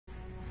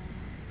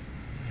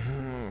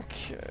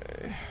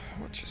Okay,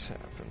 what just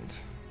happened?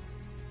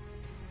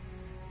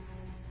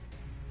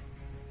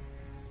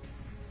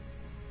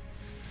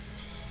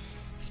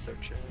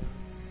 Searching.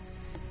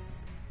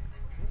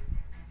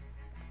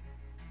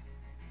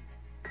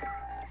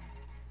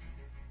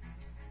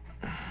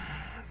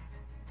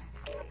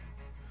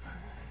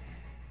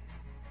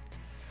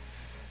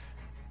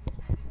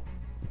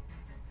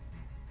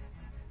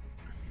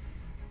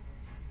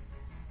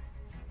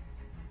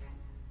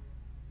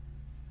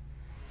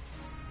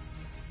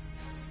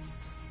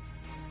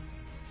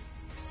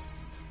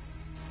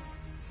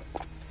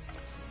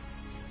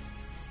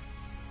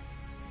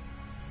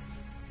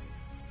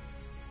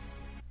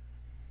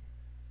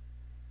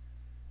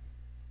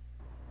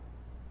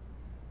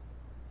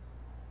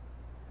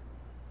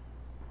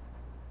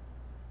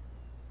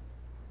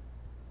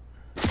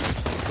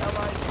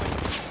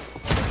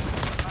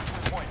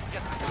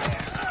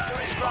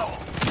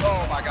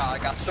 Oh my god,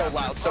 I got so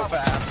loud so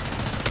fast.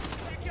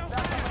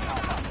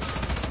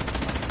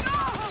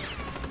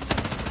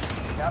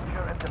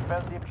 Capture and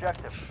defend the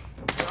objective.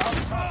 You're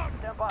outside.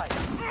 Stand by.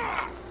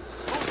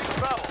 Moving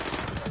travel.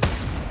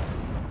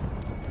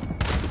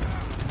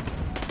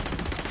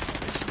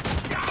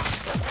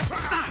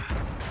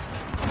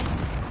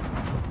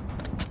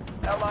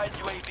 Allied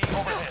UAV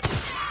overhead.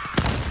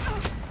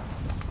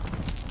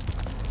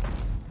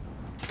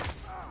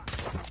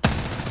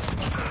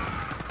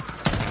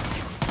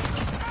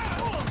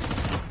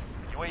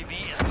 UAV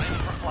is ready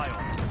for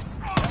flyover.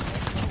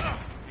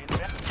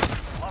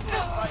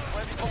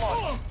 Ready for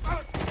launch.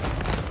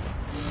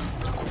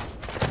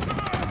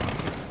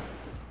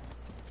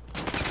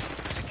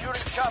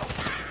 Securing shuttle.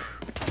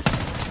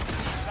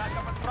 Back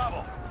up at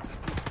Bravo.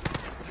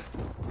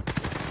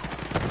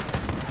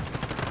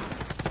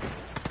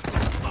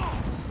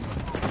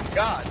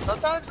 God,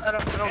 sometimes I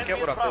don't get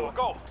what I'm doing.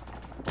 Go.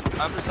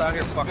 I'm just out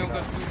here fucking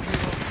up.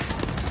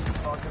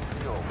 Falcon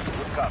Zero.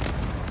 Good copy.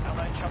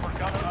 Allied chopper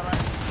gunner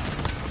arrived.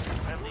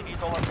 Friendly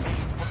VTOL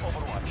activation for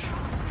Overwatch.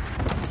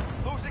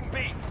 Losing B.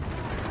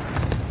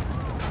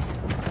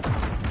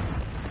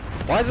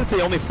 Why is it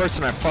the only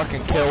person I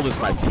fucking killed is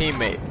my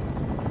teammate?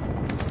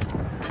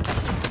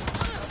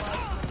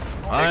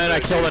 And I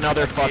killed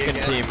another fucking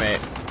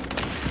teammate.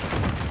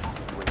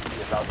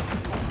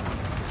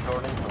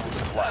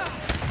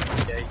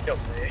 Yeah, he killed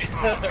me.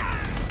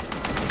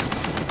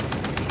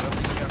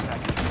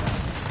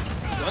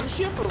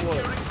 Gunship or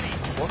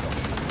what?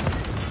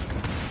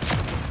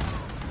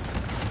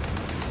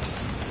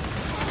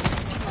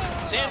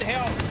 Send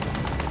help!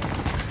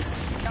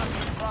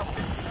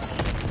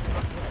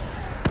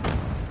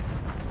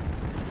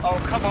 Oh,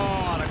 come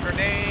on, a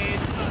grenade!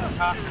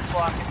 Top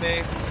blocking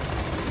me.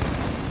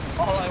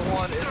 All I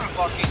want is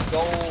fucking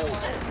gold.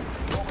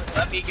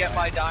 Let me get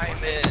my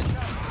diamond.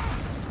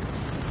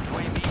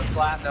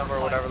 Platinum or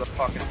whatever the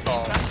fuck it's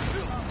called.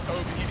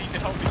 Toby, you need to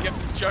help me get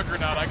this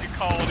juggernaut. I can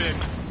call it in.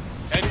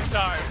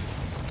 Anytime.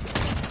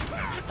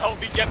 Help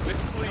me get this,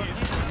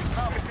 please.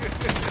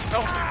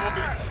 Help me,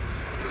 boys.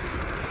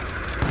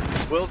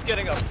 Will's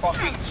getting a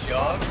fucking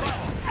jug.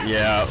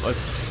 Yeah,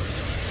 let's...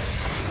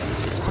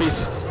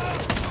 Please.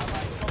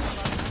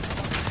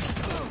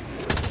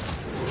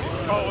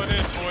 Call it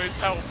in, boys.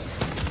 Help.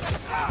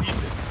 I need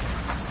this.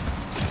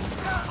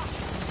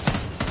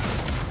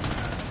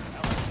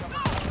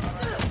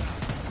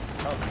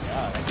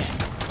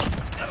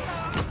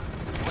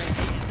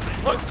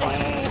 Let's go!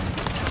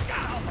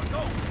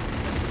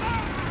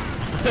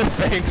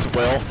 Thanks,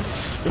 Will.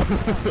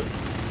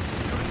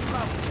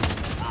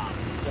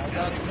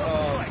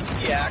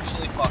 He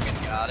actually fucking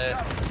got it.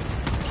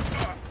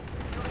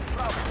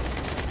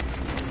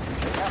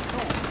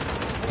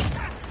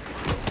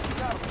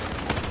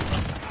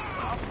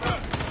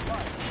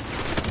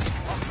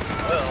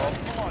 Well,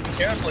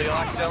 carefully, you'll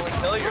accidentally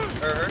kill your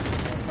her.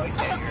 Oh, you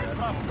can't hear it.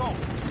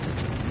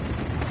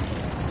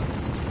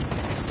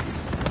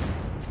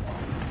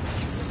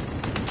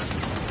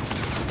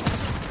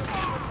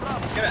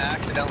 I'm gonna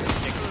accidentally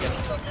stick and get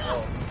himself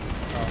killed.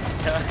 Oh my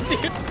god,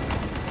 dude.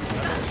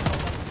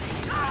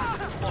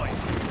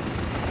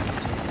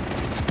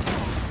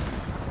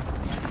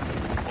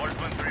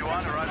 Horseman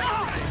 3-1 arriving at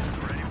station,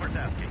 ready for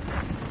tasking.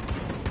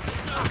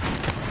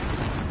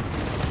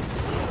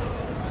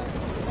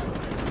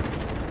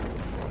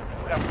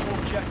 We have 2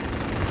 objectives.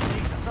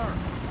 Need to serve.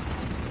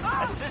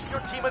 Assist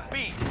your team at B.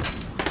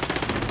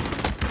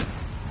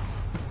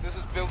 This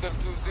is Builder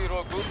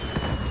 2-0, good.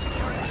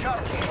 Securing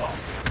shuttle.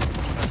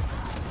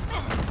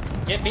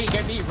 Get me,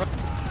 run.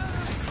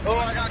 Oh,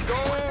 I got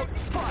gold!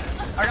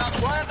 I got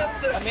platinum!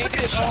 I made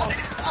it all.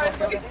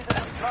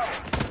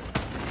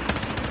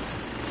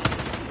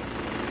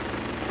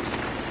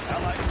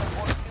 Allied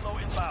support kilo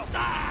inbound.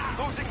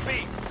 Losing B.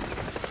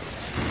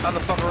 How the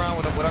fuck around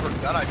with whatever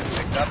gun I just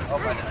picked up? Oh,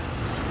 my god.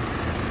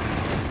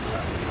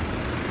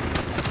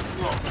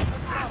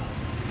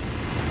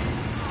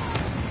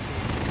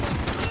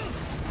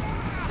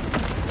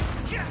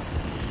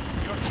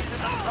 Your team is in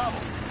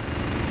trouble.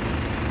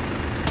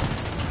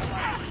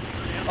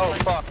 Oh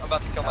fuck, I'm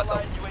about to kill myself.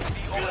 Allied UAV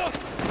overhead.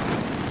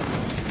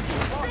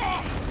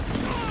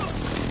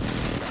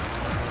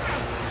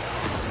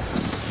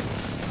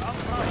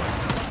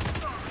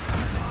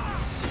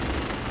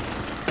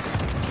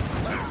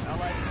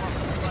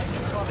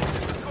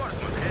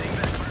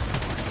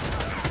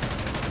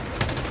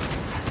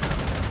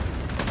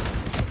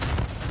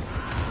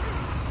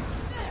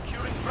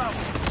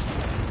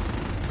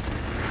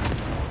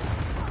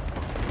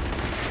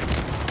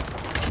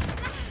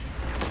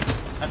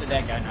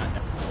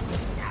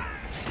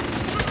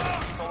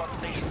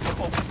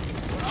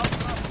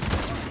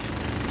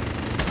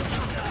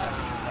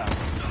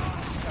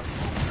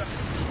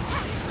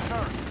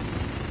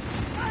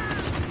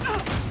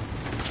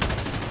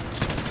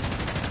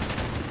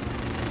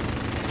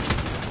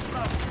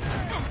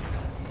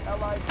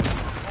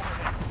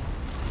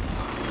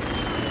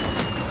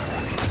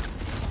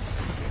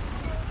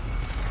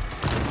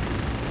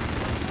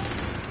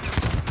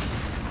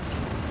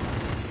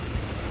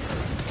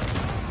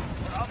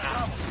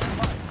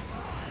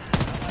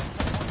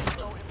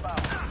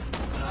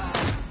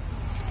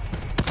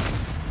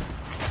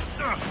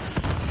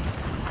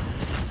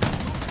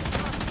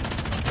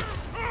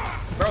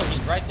 Bro,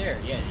 he's right there.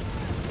 Yeah.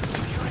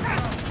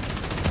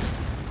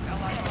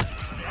 Allied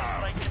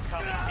strike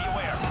incoming.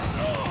 Beware.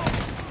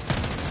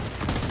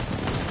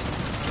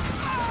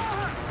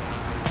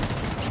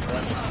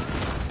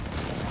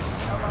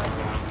 Allied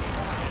UAV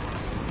overhead.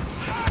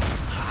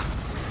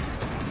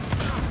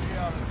 We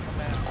are in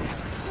command here.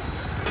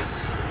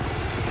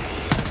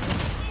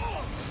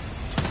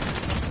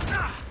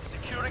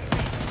 Securing B.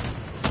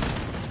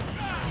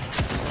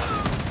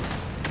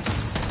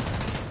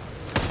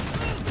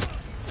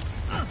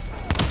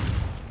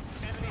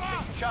 Enemy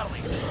taking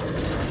Charlie.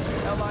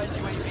 Allied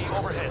UAV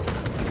overhead.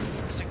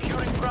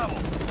 Securing Bravo.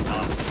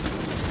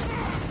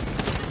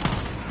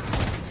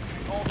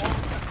 All over.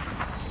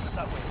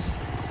 That way.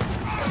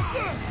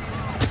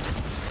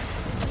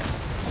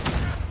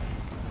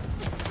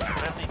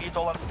 Friendly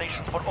VTOL on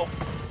station for open.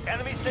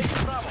 Enemy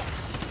station Bravo.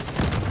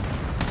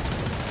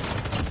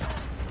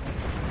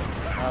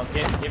 Oh,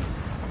 get.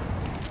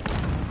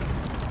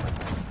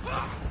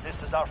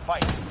 This is our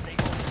fight. Stay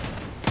open.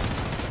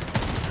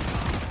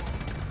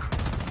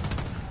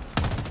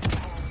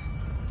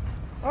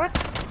 Good.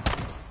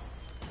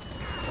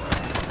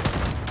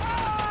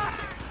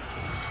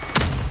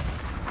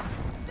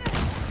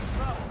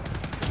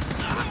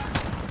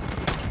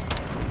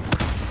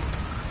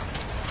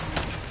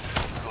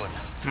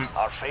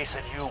 Our face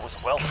in you was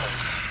well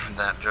placed.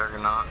 That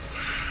juggernaut.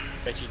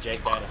 Bet you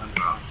Jake died 100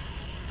 times.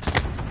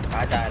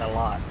 I died a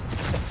lot.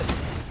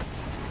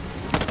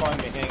 Find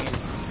me hanging.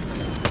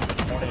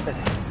 Morning.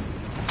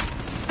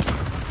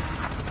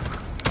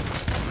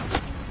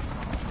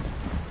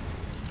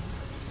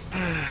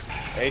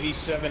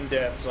 87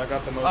 deaths. I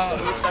got the most. Oh,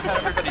 looks like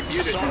everybody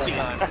muted Suck all the it.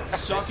 time.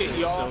 Suck it,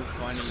 y'all. so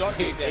funny. Suck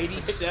it.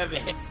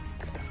 87.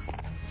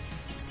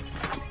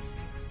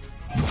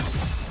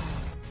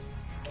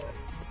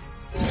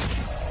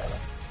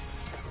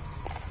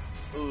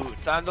 Ooh,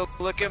 time to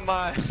look at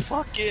my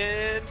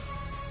fucking...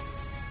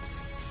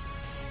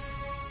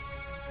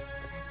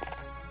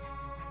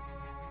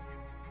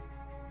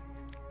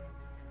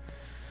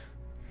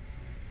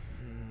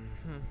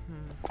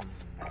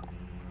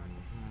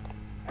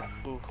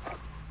 Ooh.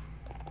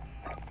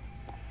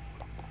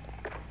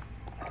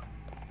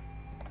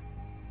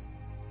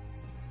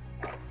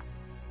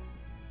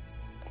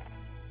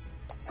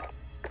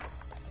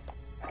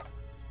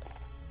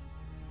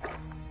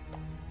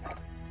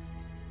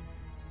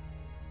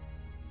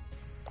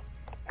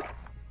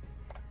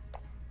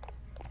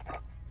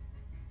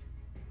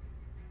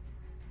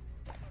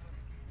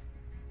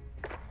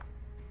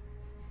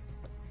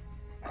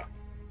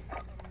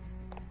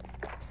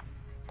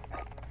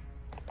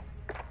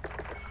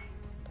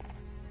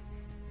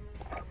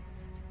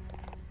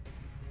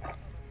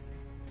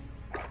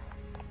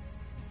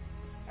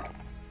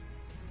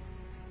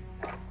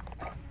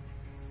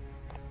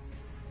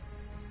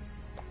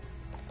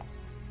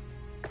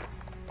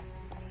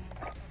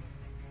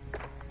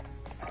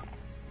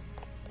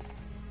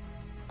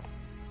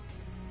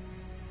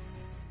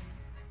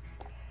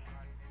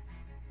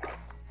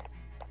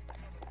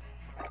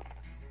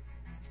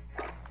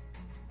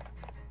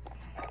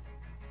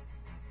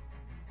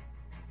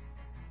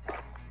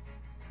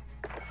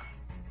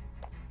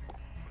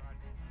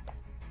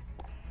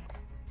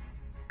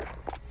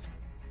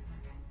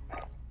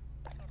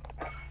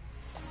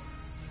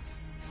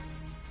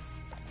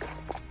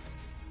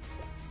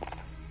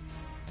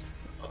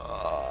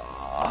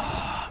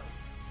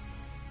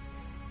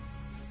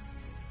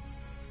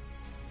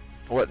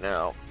 What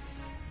now?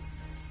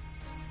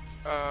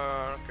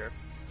 I don't care.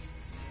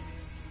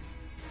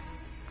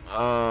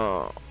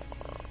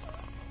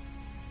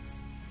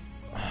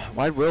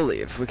 Why'd Will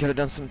leave? We could have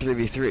done some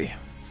 3v3. I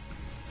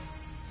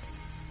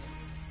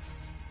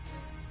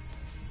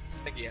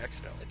think he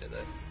accidentally did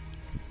it.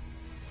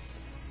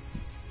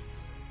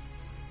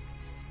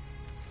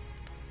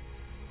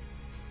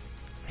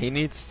 He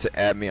needs to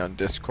add me on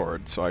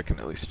Discord so I can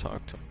at least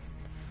talk to him.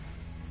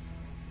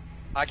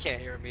 I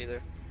can't hear him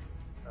either.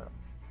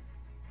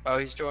 Oh,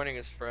 he's joining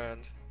his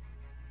friend.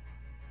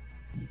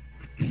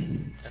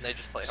 And they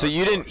just play So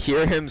you hardcore. didn't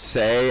hear him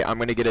say, I'm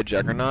gonna get a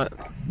Juggernaut?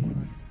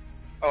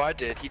 Oh, I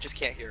did. He just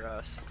can't hear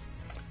us.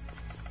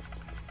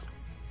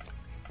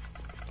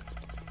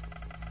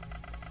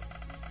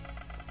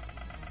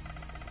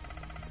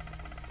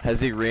 Has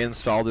he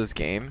reinstalled his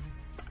game?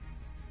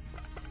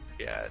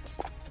 Yeah, it's...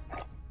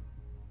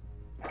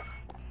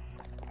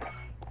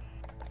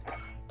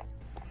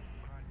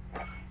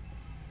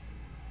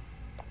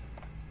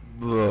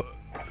 Bleh.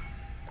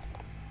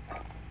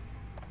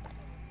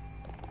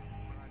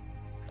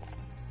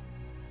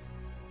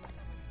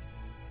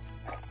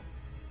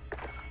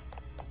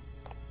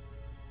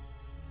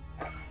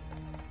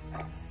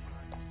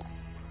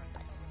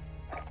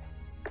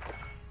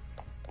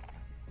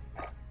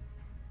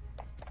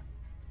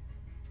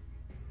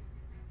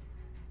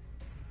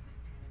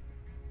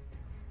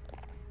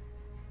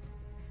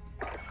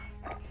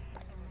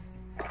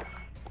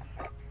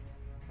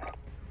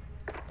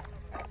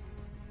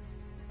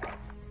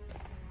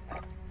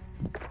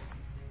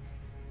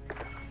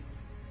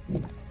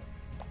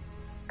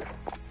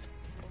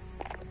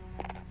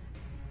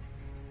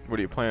 What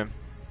are you playing?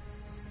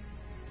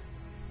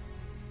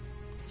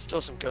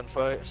 Still some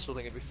gunfight. I still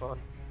think it'd be fun.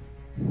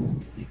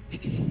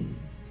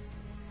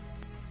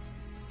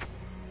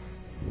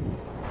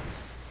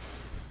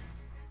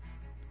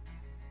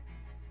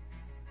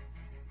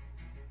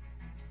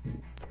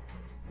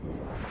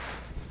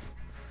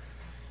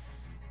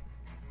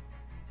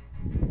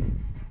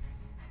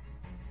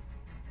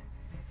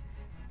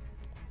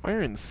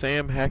 Where in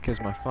Sam heck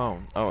is my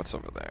phone? Oh, it's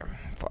over there.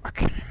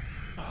 Fuck.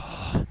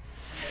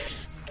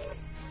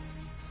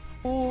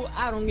 Ooh,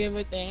 I don't give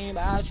a thing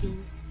about you.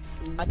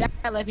 My dad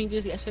left me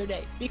just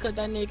yesterday because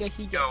that nigga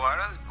he Yo,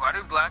 why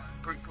do black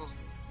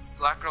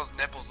girls'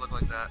 nipples look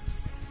like that?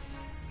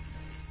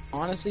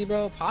 honestly,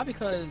 bro, probably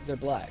because they're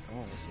black.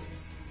 Honestly,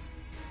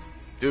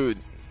 Dude,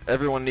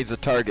 everyone needs a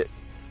target.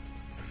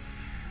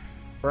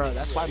 bro,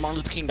 that's why Martin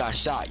Luther King got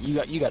shot. You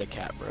got a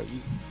cap, bro.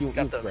 You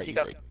Got the, great, he you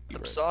got great, you the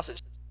great. sausage.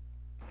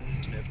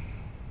 Snip.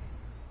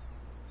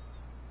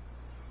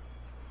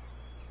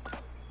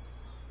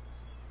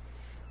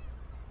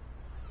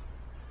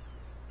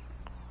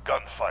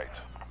 Gunfight.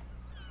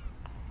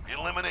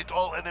 Eliminate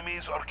all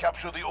enemies or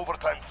capture the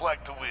overtime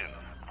flag to win.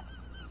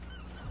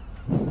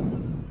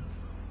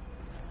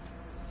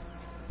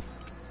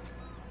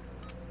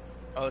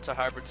 Oh, it's a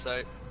hybrid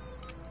site.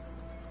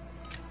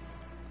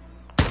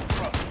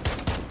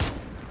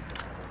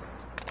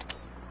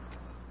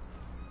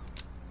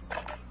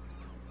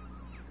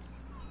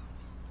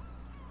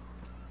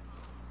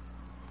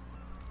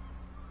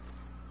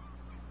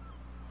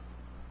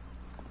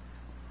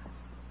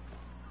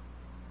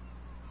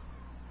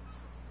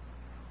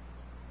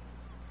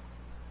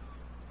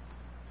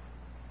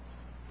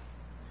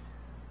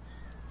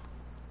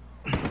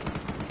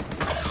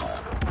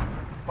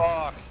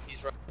 Fuck,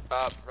 he's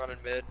up, running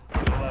mid. The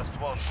last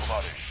one,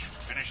 Tovarish.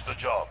 Finish the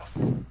job.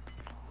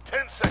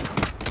 10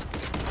 seconds.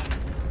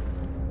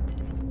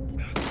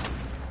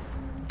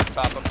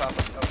 Top up, top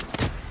up.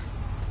 Oh.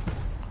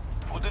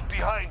 Put it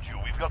behind you.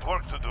 We've got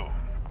work to do.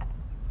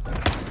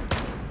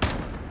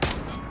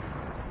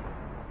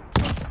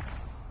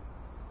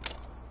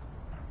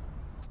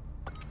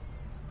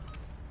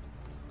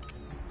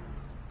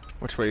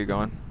 Which way are you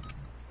going?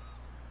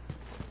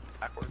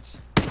 Backwards.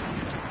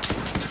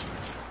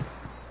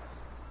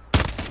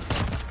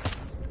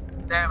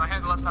 Damn, I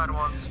hit the left side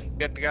once.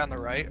 Get the guy on the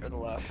right or the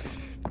left?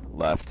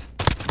 Left.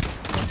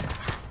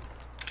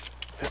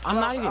 I'm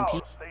not even.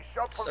 Out. Stay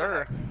sharp for the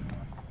Sir.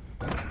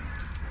 next.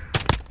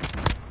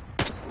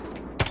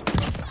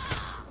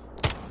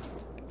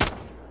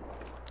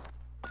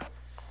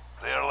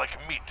 They are like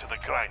meat to the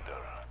grinder.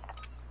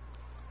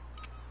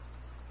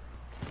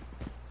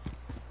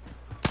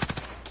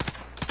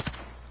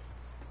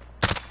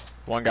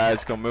 One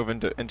guy's gonna move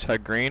into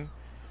green.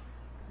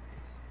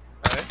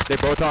 Alright. They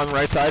both on the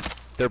right side.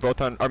 They're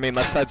both on. I mean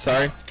left side.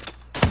 Sorry.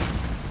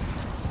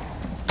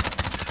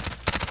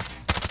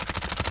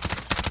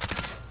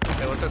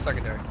 Okay, what's our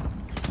secondary?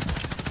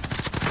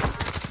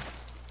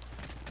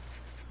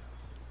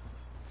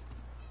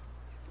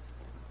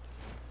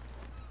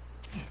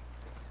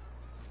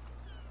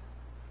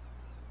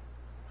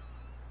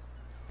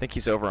 I think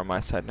he's over on my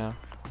side now.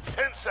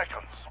 10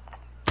 seconds.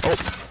 Oh.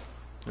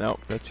 No,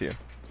 that's you.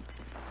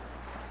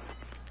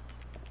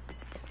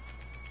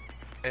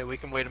 Hey, we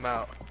can wait him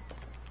out.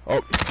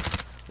 Oh.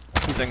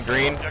 He's in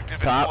green. Objective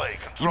in Top. play.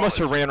 You Control must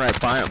have it. ran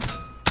right by him.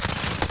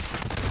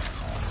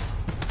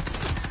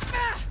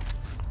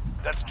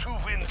 That's 2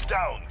 wins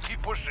down.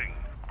 Keep pushing.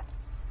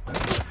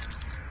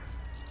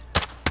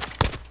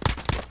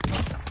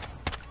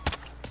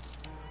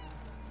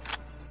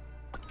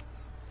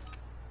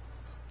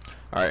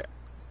 Alright.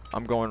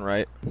 I'm going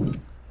right.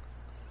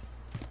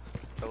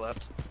 Go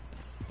left.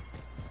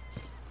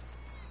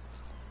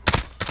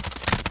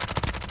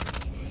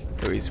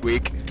 Oh, he's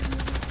weak.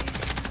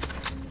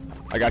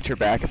 I got your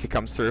back if he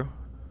comes through.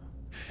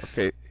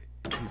 Okay.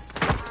 He's...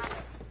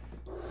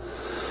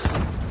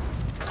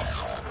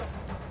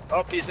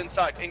 Oh, he's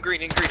inside. In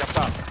green, up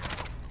top.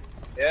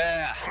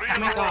 Yeah. 3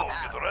 in a row.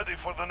 Get ready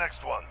for the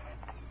next one.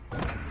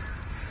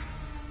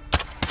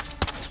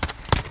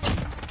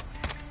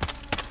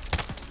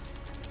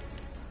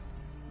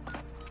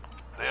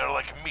 They are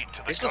like meat to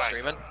the You're still grinder.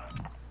 streaming?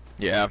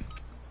 Yeah.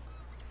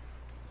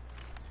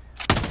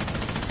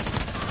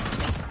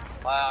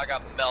 Wow, I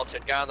got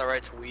melted. Guy on the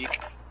right's weak.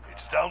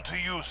 It's down to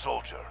you,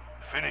 soldier.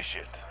 Finish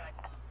it.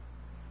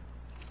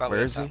 Probably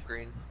Where up is top he?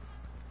 green.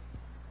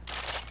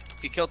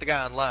 If you killed the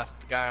guy on left,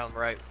 the guy on the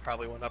right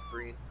probably went up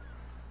green.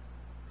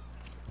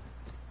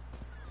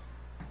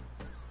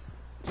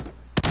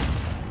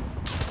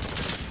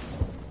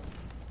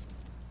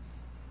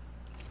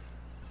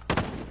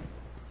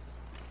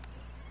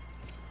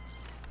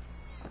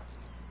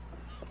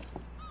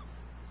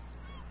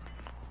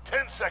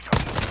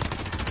 Seconds.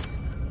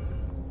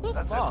 The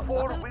That's fuck? a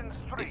 4-win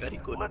streak. Very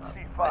good, Let's man. see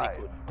Very 5.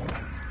 good.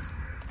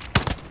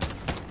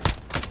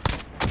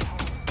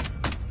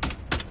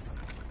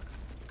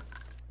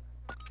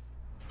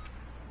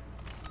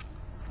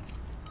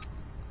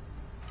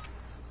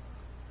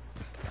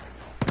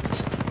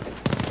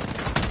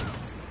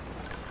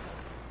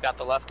 Got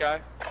the left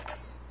guy.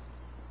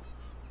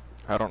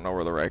 I don't know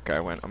where the right guy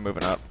went. I'm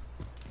moving up.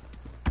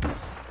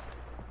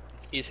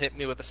 He's hit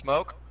me with the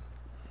smoke.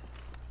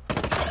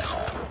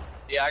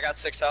 Yeah, I got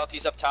 6 health.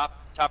 He's up top.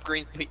 Top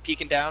green,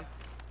 peeking down.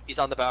 He's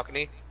on the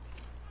balcony.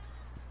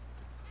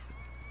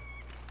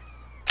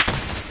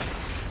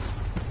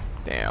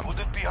 Damn. Put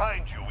it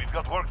behind you. We've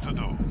got work to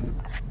do.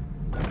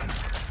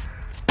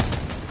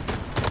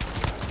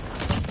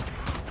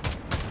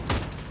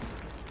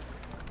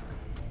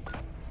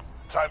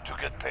 Time to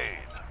get paid.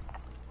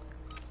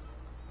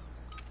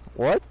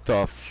 What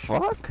the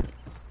fuck?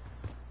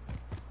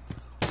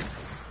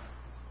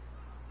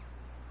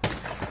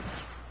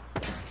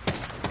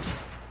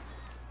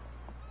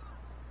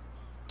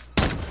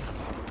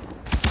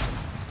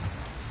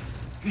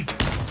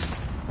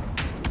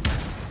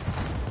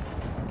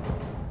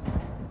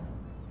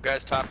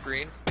 Guys, top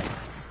green.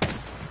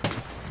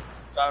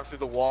 Shot him through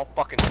the wall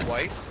fucking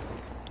twice.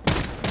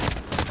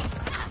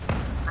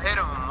 I hit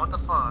him. What the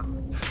fuck?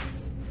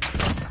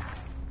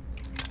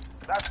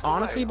 That's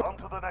Honestly, on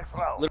to the next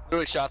round.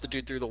 Literally shot the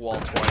dude through the wall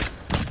twice.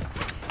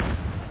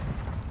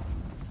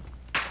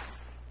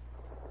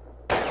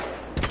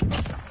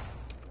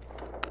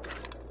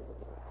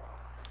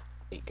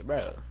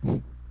 bro.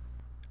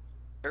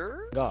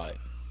 God.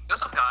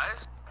 What's up,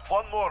 guys?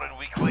 One more and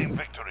we claim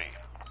victory.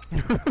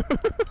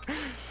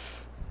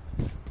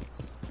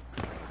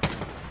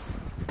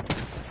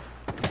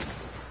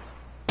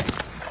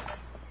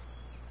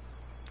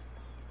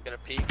 Gonna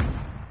peek.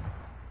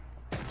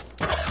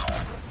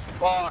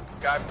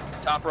 Fuck, guy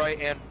top right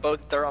and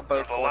both. They're on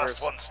both You're the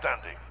corners. last one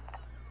standing.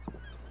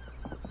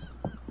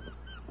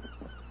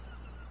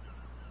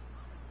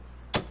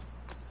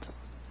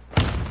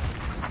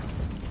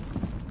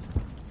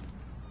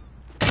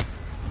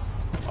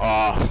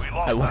 Oh, We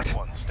I lost looked. that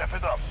one. Step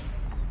it up.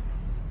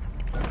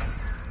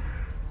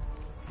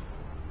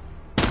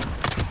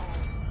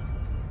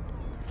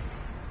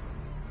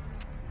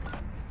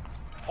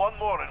 One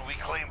more and we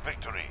claim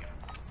victory.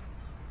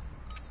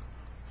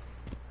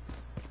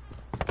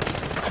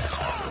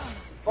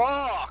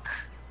 Fuck!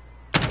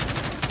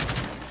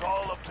 It's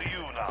all up to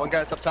you now. One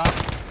guy's up top.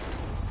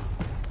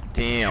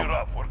 Damn. You're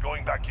up. We're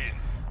going back in.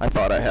 I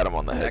thought I had him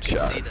on the I could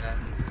see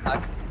headshot.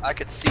 that. I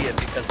could see it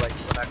because like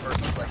when I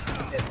first like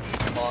hit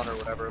spawn or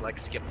whatever, like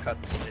skip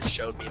cuts and it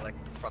showed me like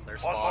from their One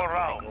spawn more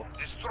round. angle.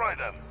 Destroy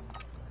them.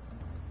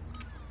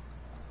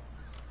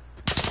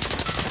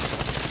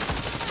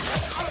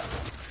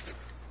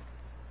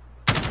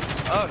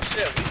 Oh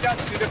shit, we've got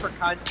two different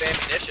kinds of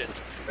ammunition.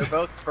 They're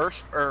both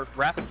burst or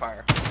rapid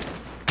fire.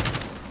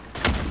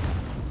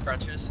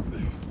 Crunches.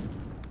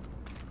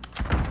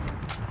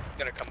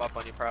 Gonna come up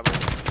on you probably.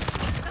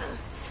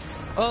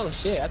 Oh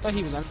shit, I thought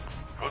he was on.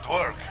 Good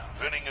work.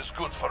 Winning is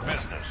good for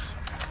business.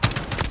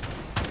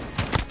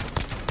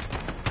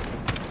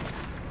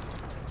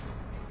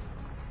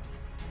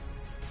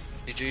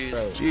 GG's.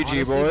 Bro, GG,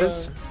 honestly,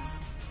 boys. bro,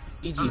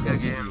 GG, Good bro.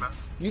 game, bro.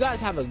 You guys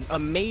have an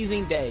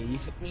amazing day. You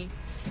feel me?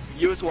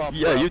 You as well,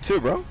 Yeah, bro. you too,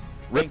 bro.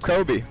 Rip Thank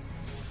Kobe.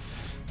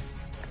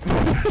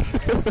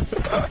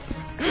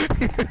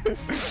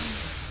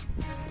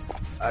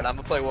 Alright, I'm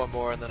gonna play one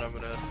more and then I'm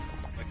gonna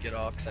get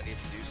off because I need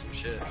to do some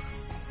shit.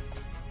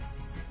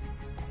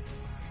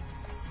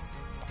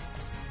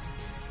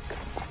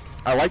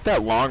 I like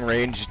that long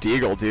range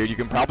deagle, dude. You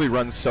can probably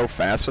run so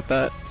fast with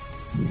that.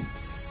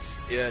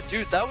 Yeah,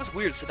 dude, that was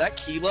weird. So that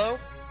Kilo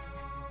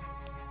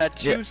had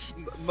two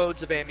Yeah.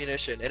 modes of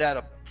ammunition. It had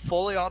a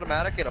fully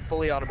automatic and a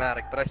fully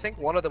automatic, but I think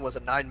one of them was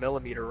a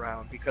 9mm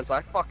round because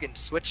I fucking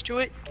switched to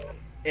it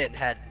and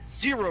had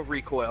zero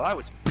recoil. I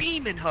was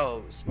beaming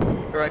hoes,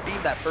 or I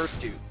beamed that first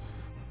dude. It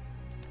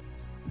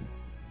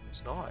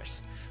was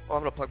nice. Well,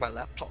 I'm gonna plug my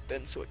laptop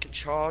in so it can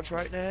charge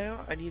right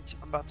now. I'm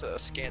about to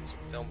scan some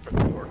film for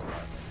the work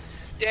run.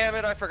 Damn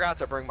it, I forgot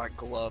to bring my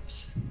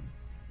gloves.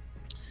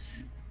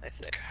 I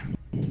think.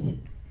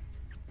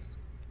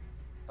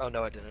 Oh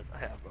no, I didn't. I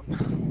have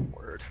them.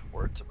 Word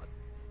to my.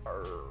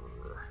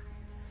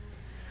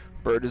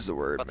 Bird is the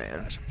word, About to man.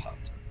 smash a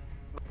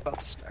Pop-Tart. About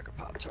to smack a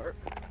Pop-Tart.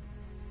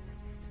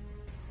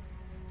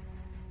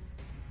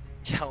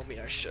 Tell me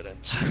I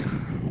shouldn't.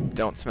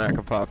 Don't smack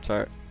a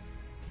Pop-Tart.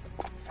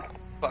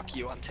 Fuck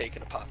you, I'm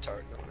taking a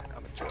Pop-Tart.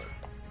 I'm enjoying it.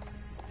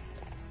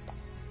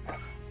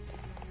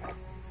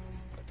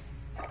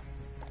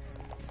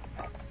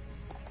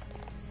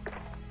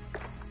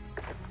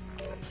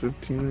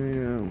 15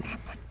 a.m.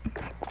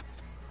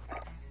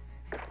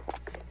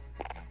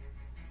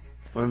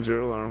 When's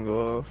your alarm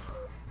go off?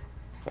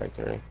 It's like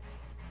 3.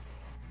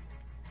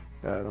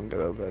 Yeah, I don't get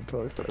out of bed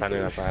till like 5:30.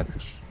 Depending if I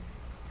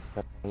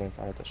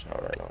had to shower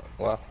right now.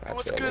 Well,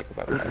 What's actually, I good?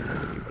 wake up at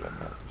 5:30 even if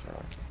I had to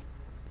shower.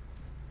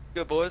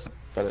 Good boys.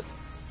 But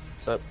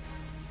what's up?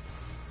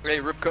 Hey,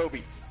 Rip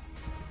Kobe.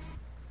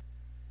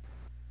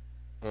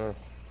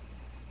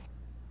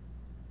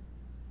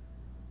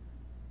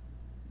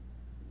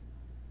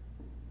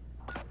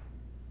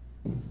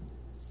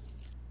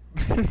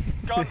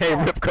 Hey,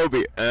 Rip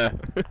Kobe.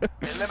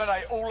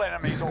 Eliminate all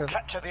enemies or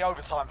capture the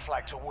overtime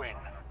flag to win.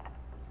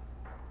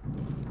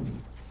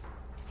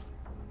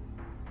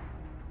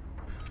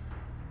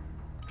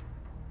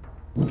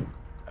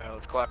 Alright,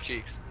 let's clap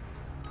cheeks.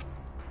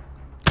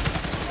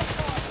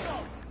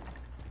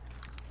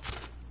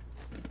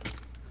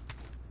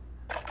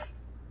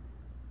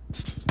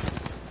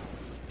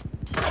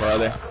 Where are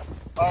they?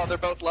 Oh, they're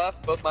both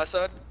left, both my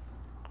side.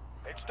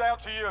 It's down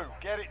to you.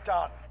 Get it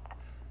done.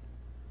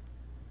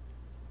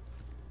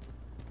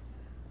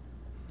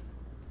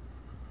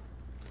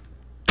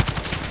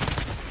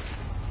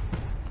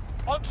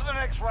 On to the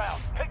next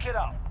round. Pick it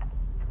up.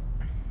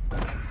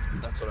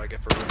 That's what I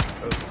get for running.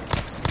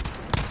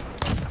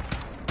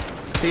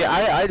 See,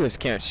 I just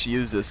can't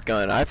use this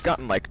gun. I've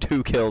gotten like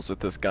 2 kills with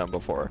this gun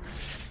before.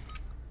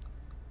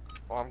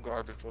 Oh, I'm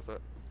garbage with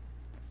it.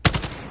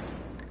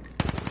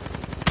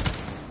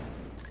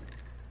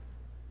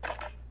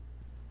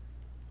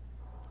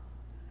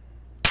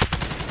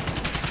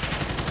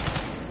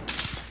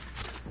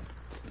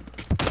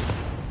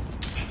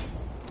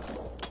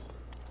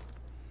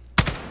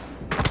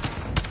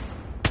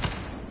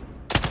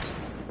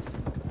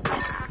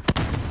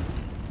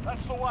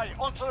 That's the way.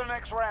 On to the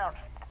next round.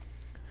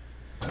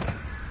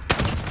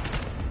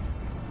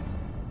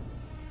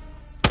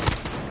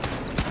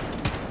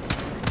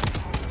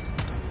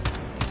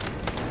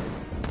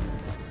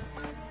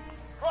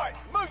 Right,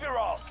 move your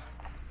ass.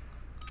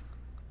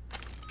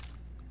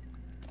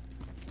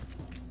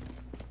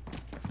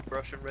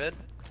 Russian red.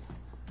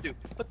 Dude,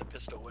 put the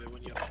pistol away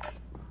when you.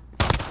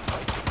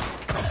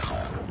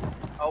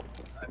 Oh,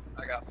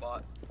 I got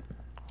fought.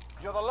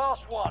 You're the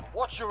last one.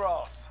 Watch your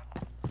ass.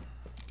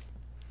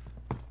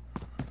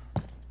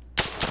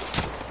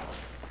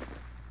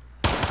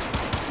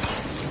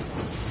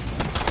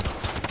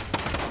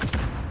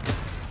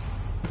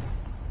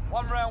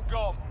 One round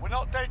gone. We're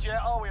not dead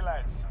yet, are we,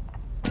 lads?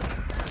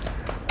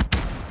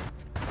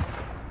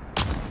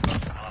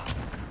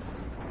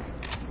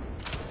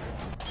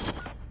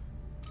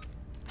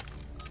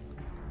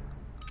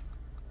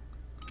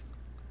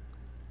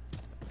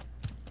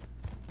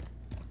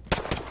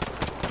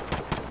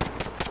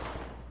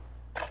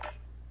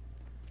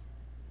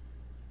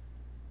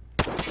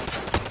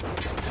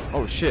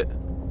 Oh shit.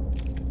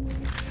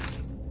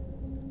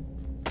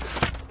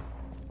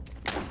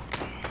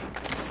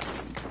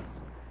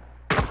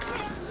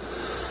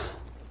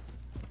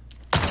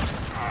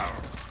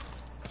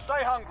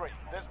 Stay hungry.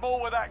 There's more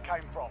where that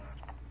came from.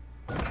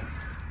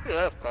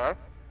 Yeah, that's fine.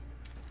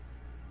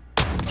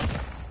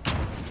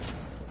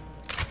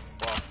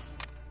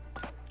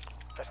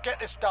 Let's get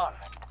this done.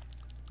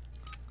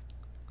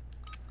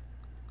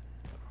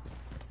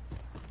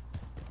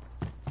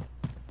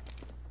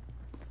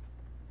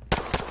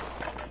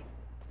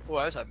 Oh,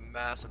 I just have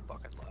massive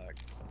fucking lag.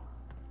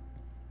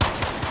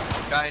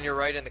 Guy on your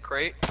right in the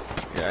crate.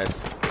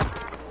 Yes.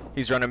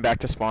 He's running back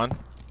to spawn.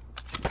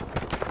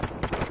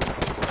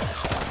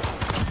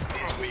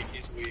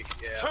 He's weak,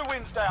 yeah. 2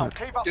 wins down.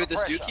 Keep up Dude, the this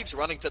pressure. dude keeps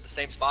running to the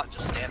same spot and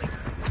just standing there.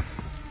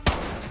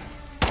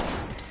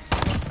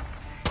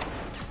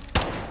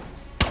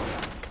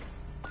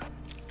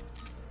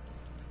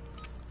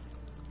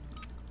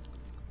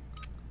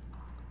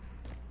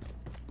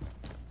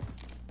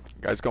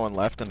 Guy's going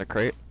left in the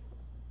crate.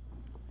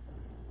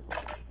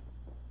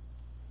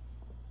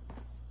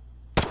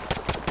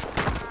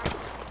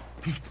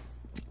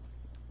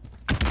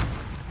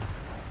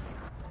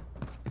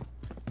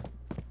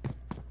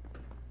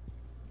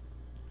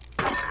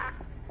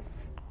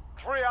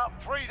 Three up,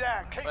 3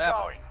 down. Keep What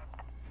going.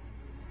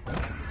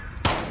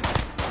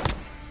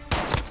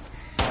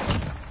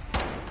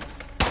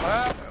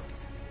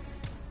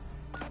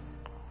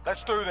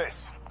 Let's do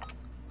this.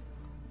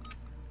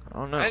 I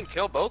don't know. I didn't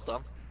kill both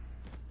of them.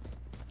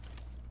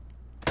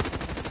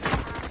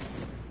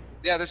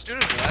 Yeah, this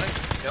dude is letting me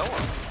kill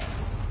him.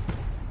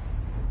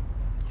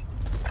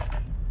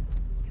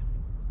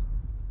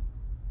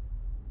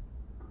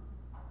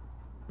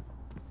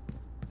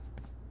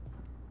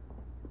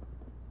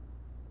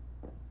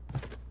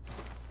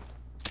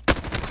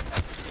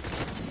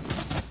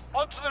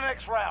 On to the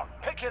next round.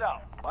 Pick it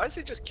up. Why is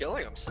he just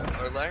killing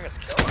himself? Or letting us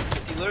kill him?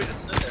 Because he literally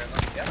just stood there and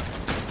let me get him.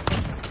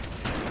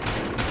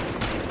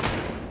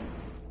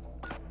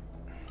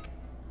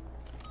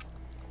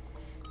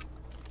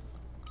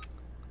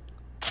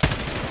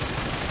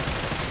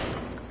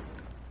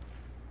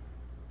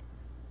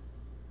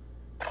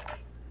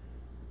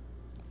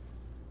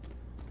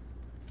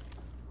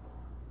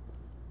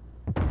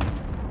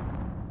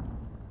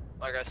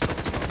 My guy's still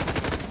smoking.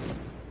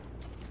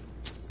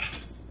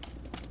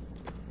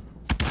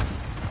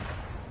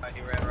 Alright,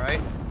 he ran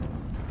right.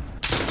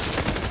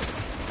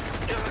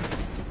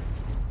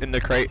 In the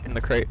crate, in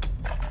the crate.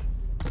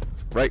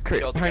 Right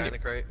crate, Killed the guy behind in you.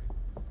 the crate.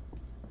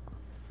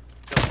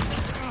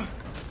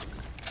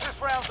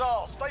 This round's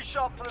ours. Stay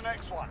sharp for the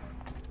next one.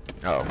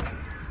 Oh.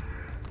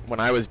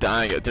 When I was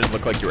dying, it didn't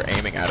look like you were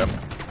aiming at him.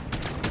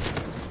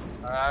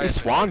 He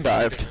swan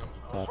dived.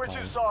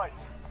 Switching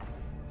sides.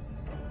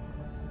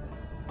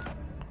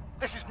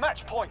 This is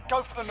match point.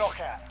 Go for the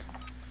knockout.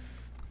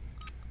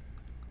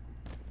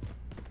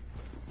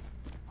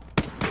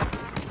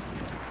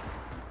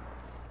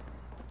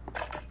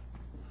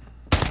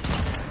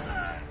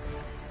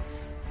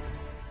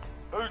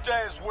 Who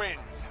dares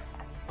wins.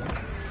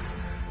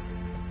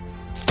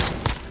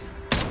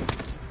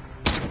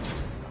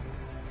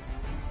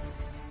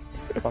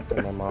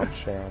 fucking my mom's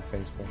share on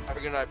Facebook. Have a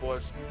good night,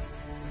 boys.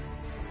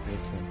 Me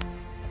too.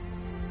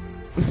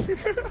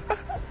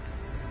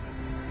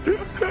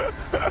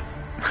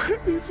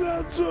 You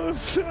sound so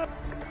sad.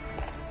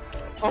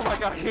 Oh my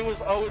god, he was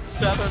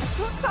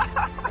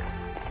 0-7.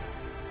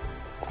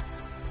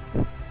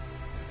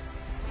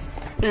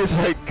 He's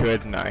like,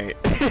 good night.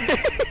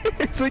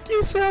 It's like,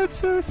 you sound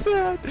so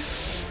sad.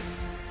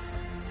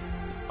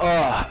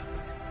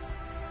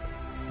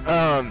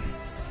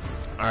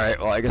 Alright,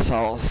 well, I guess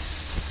I'll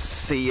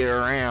see you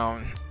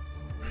around.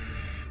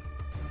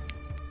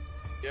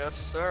 Yes,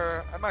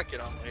 sir. I might get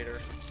on later.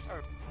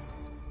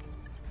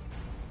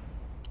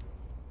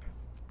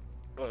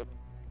 But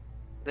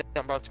I think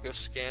I'm about to go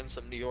scan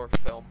some New York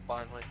film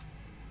finally.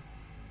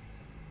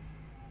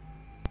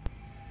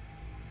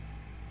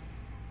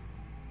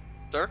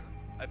 Sir?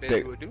 I bet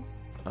Dick. you would do.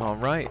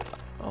 Alright,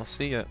 I'll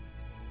see you.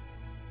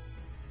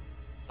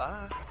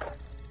 Bye.